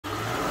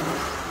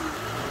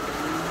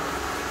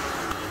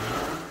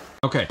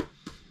Okay,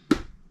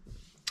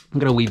 I'm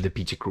gonna leave the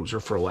PT Cruiser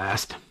for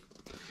last.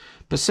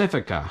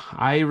 Pacifica.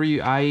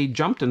 I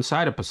jumped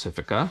inside a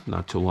Pacifica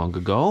not too long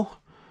ago.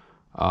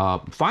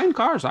 Fine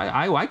cars.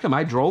 I like them.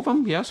 I drove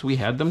them. Yes, we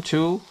had them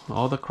too.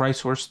 All the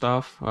Chrysler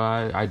stuff.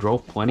 I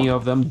drove plenty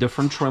of them.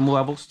 Different trim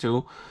levels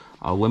too.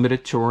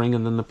 Limited touring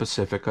and then the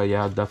Pacifica.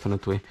 Yeah,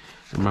 definitely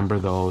remember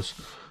those.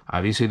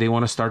 Obviously, they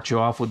want to start you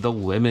off with the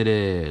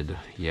limited.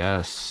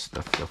 Yes,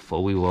 the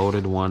fully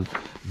loaded one.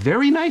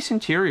 Very nice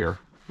interior.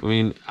 I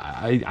mean,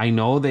 I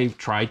know they've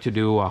tried to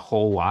do a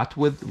whole lot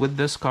with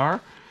this car.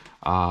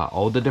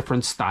 All the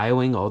different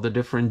styling, all the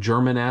different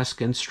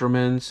German-esque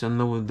instruments, and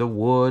the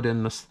wood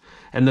and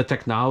the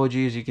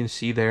technology, as you can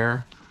see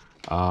there.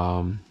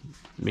 I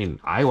mean,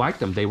 I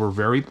liked them. They were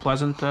very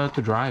pleasant to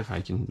drive.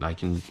 I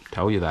can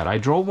tell you that. I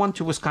drove one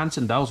to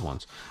Wisconsin Dells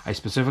once. I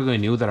specifically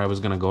knew that I was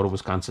going to go to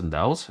Wisconsin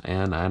Dells,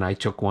 and I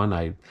took one.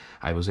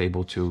 I was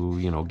able to,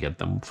 you know, get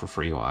them for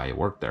free while I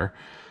worked there.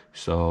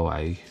 So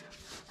I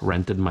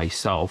rented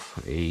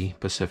myself a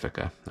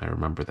Pacifica. I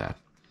remember that.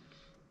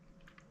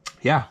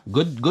 Yeah,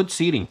 good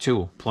seating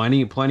too.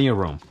 Plenty of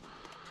room.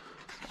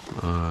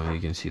 You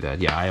can see that.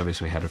 Yeah, I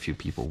obviously had a few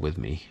people with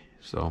me.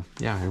 So,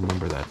 yeah, I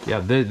remember that. Yeah,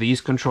 these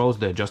controls,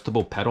 the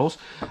adjustable pedals.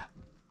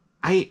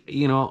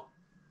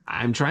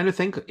 I'm trying to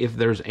think if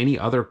there's any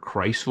other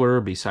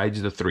Chrysler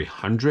besides the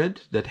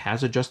 300 that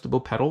has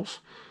adjustable pedals.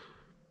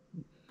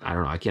 I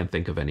don't know. I can't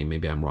think of any.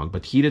 Maybe I'm wrong.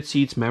 But heated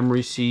seats,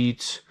 memory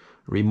seats,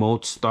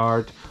 remote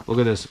start. Look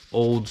at this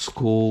old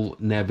school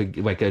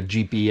like a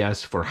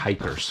GPS for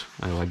hikers.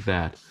 I like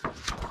that.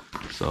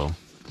 So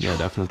yeah,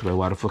 definitely a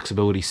lot of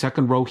flexibility.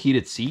 Second row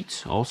heated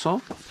seats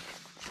also.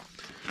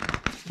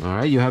 All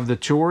right, you have the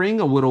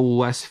touring, a little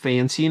less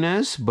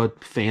fanciness,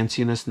 but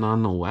fanciness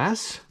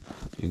nonetheless.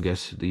 You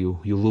guess you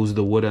lose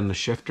the wood and the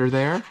shifter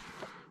there,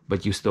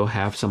 but you still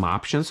have some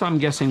options. So I'm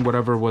guessing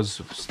whatever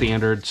was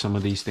standard, some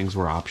of these things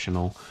were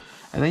optional.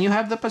 And then you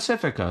have the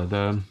Pacifica,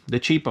 the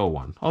cheapo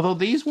one. Although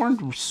these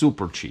weren't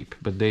super cheap,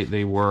 but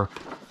they were,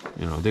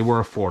 you know, they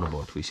were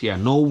affordable at least. Yeah,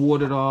 no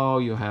wood at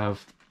all. You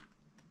have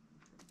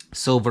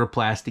silver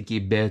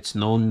plasticky bits,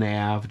 no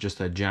nav, just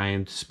a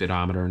giant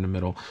speedometer in the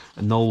middle.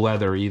 No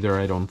leather either,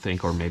 I don't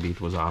think, or maybe it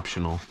was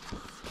optional.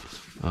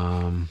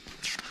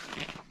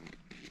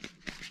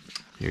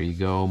 Here you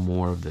go,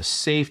 more of the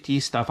safety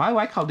stuff. I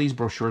like how these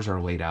brochures are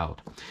laid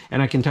out.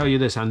 And I can tell you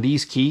this, on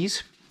these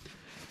keys,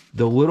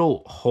 the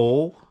little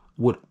hole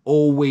would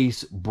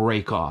always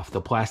break off,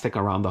 the plastic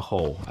around the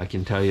hole. I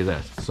can tell you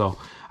that. So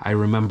I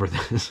remember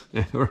this.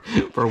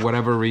 For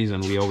whatever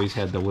reason, we always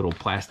had the little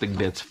plastic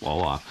bits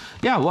fall off.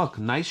 Yeah, look,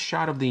 nice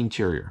shot of the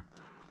interior.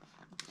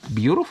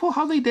 Beautiful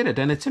how they did it.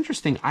 And it's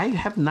interesting, I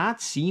have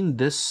not seen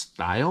this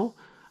style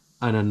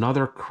on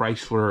another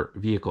Chrysler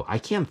vehicle. I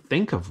can't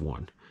think of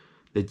one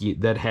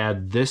that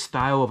had this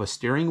style of a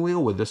steering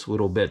wheel with this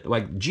little bit.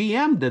 Like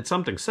GM did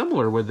something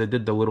similar where they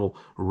did the little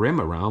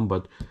rim around,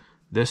 but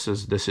this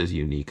is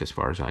unique as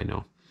far as I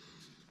know.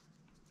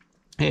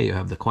 Hey, you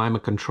have the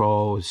climate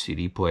control,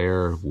 CD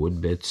player,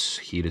 wood bits,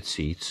 heated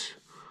seats,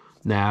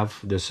 nav.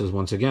 This is,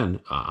 once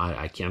again,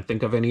 I can't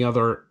think of any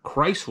other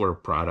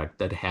Chrysler product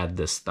that had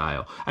this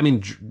style. I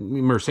mean,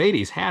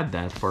 Mercedes had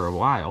that for a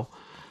while,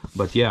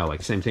 but yeah,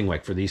 like same thing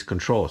like for these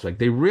controls. Like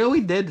they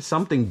really did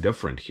something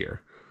different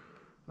here.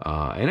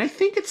 And I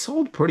think it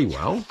sold pretty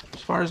well,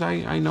 as far as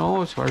I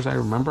know, as far as I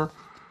remember.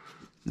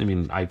 I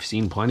mean, I've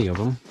seen plenty of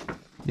them.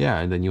 Yeah,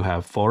 and then you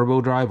have four-wheel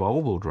drive,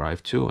 all-wheel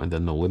drive too, and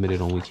then the Limited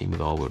only came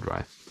with all-wheel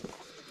drive.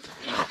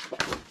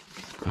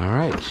 All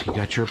right, you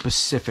got your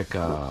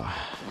Pacifica.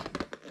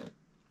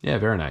 Yeah,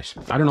 very nice.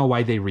 I don't know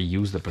why they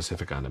reused the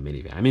Pacifica on the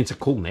minivan. I mean, it's a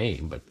cool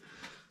name, but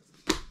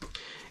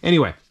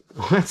anyway,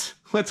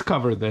 let's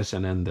cover this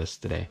and end this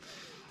today.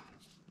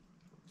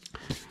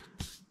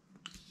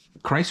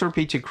 Chrysler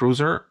PT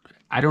Cruiser.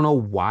 I don't know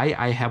why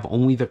I have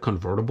only the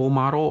convertible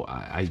model.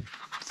 I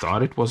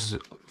thought it was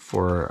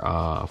for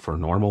a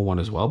normal one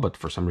as well, but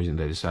for some reason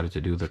they decided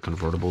to do the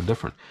convertible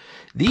different.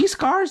 These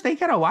cars, they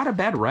get a lot of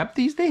bad rep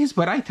these days,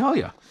 but I tell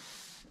you,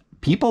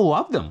 people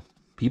love them.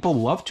 People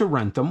love to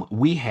rent them.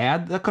 We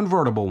had the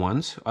convertible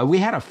ones. We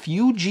had a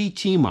few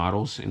GT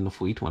models in the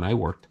fleet when I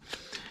worked.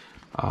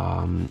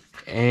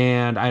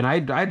 And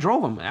I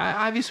drove them.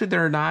 Obviously,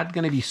 they're not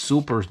going to be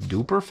super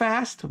duper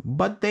fast,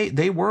 but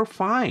they were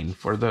fine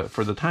for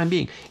the time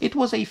being. It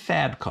was a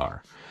fad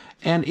car.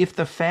 And if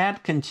the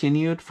fad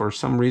continued for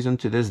some reason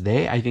to this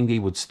day, I think they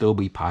would still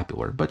be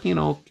popular. But, you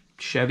know,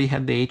 Chevy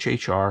had the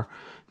HHR.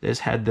 This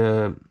had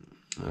the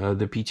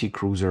PT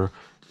Cruiser.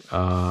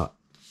 You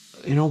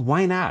know,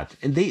 why not?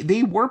 And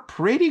they were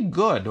pretty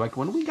good. Like,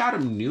 when we got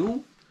them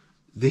new,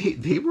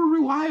 they were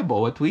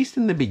reliable, at least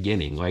in the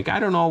beginning. Like, I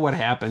don't know what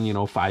happened, you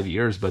know, 5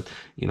 years, but,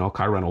 you know,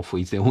 car rental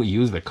fleets, they only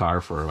use the car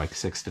for like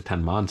 6 to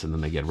 10 months and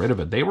then they get rid of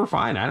it. They were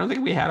fine. I don't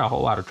think we had a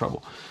whole lot of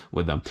trouble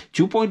with them.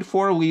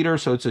 2.4 liter,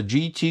 so it's a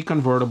GT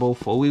convertible,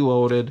 fully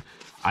loaded.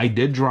 I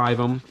did drive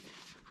them.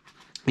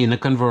 in a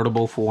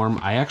convertible form.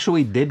 I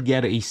actually did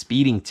get a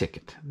speeding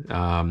ticket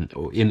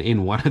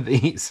in one of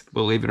these,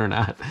 believe it or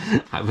not.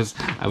 I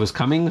was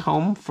coming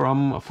home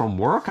from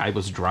work. I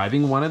was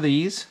driving one of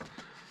these,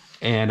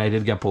 and I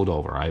did get pulled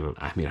over.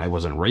 I mean, I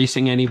wasn't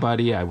racing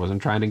anybody. I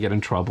wasn't trying to get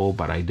in trouble,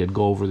 but I did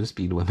go over the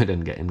speed limit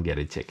and get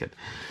a ticket.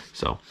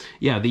 So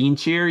yeah, the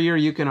interior,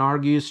 you can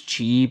argue, is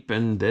cheap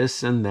and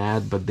this and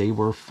that, but they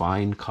were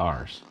fine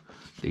cars.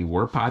 They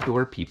were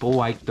popular. People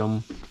liked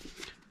them.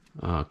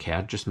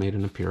 Cat just made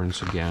an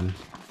appearance again.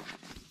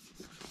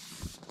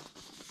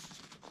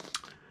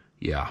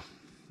 Yeah.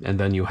 And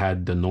then you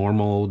had the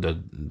normal,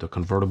 the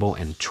convertible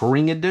and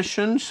touring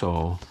edition.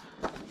 So,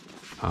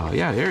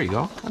 yeah, there you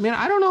go. I mean,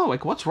 I don't know,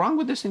 like, what's wrong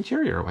with this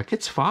interior? Like,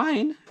 it's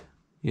fine.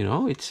 You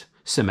know, it's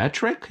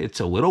symmetric. It's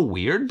a little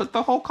weird, but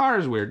the whole car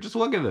is weird. Just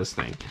look at this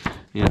thing.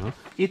 You know,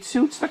 it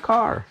suits the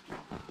car.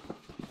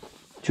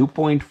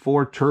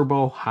 2.4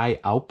 turbo high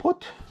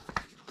output.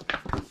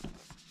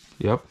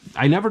 Yep.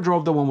 I never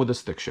drove the one with the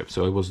stick shift,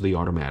 so it was the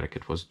automatic.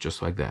 It was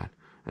just like that.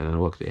 And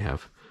then look, they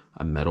have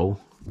a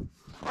metal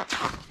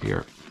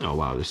here. Oh,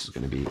 wow, this is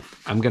going to be...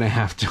 I'm going to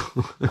have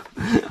to...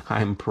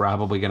 I'm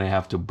probably going to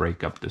have to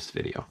break up this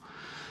video.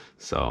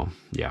 So,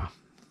 yeah.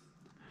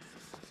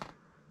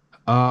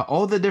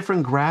 All the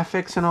different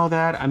graphics and all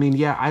that. I mean,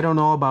 yeah, I don't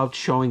know about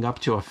showing up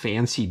to a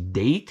fancy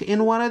date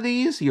in one of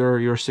these.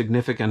 Your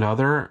significant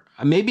other.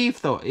 Maybe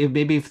if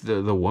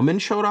the woman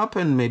showed up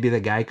and maybe the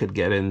guy could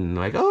get in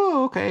like,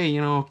 oh, okay, you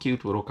know,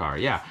 cute little car.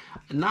 Yeah,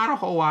 not a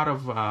whole lot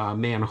of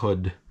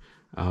manhood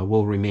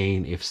will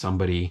remain if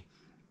somebody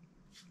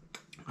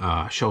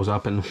shows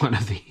up in one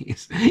of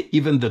these,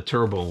 even the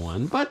turbo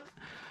one. But,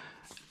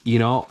 you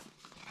know,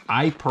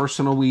 I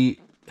personally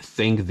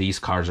think these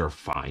cars are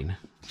fine.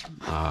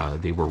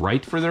 They were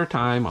right for their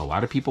time. A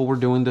lot of people were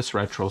doing this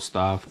retro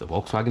stuff. The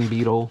Volkswagen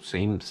Beetle,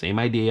 same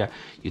idea.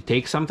 You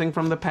take something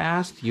from the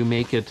past, you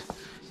make it,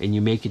 and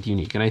you make it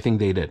unique. And I think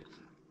they did.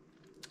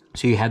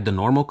 So you had the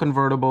normal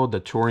convertible, the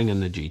touring,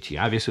 and the GT.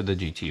 Obviously, the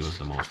GT was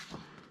the most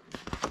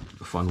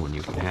fun one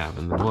you could have.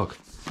 And then look,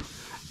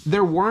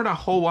 there weren't a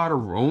whole lot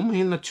of room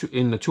in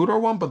the two-door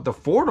one, but the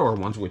four-door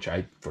ones, which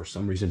I for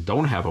some reason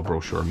don't have a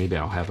brochure. Maybe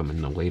I'll have them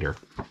in the later.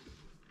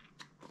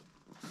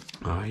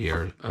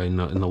 Here in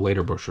the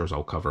later brochures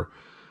I'll cover.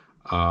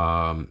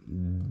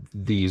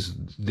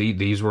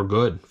 These were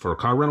good for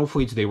car rental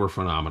fleets. They were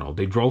phenomenal.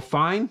 They drove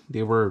fine.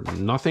 They were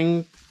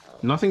nothing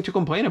to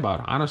complain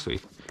about, honestly.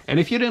 And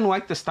if you didn't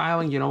like the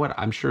styling, you know what?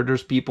 I'm sure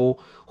there's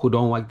people who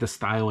don't like the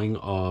styling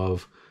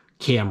of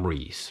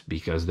Camrys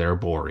because they're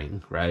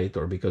boring, right?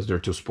 Or because they're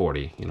too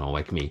sporty, you know,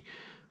 like me.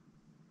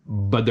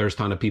 But there's a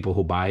ton of people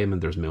who buy them,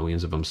 and there's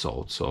millions of them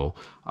sold. So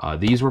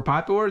these were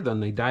popular.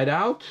 Then they died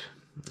out.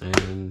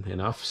 And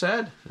enough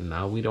said. And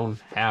now we don't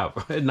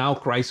have. Now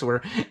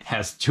Chrysler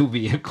has two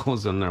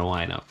vehicles in their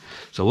lineup.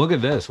 So look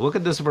at this. Look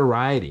at this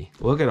variety.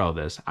 Look at all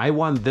this. I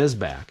want this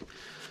back.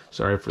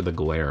 Sorry for the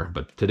glare,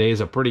 but today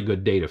is a pretty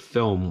good day to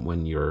film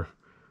when you're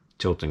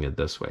tilting it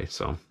this way.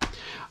 So,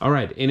 all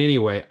right. And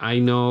anyway, I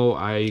know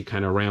I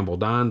kind of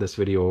rambled on. This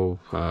video,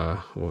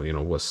 well, you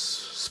know, was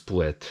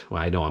split.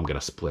 Well, I know I'm going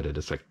to split it.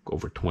 It's like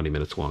over 20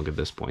 minutes long at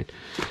this point.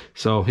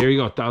 So here you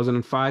go,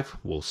 1005.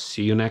 We'll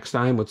see you next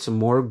time with some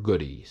more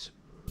goodies.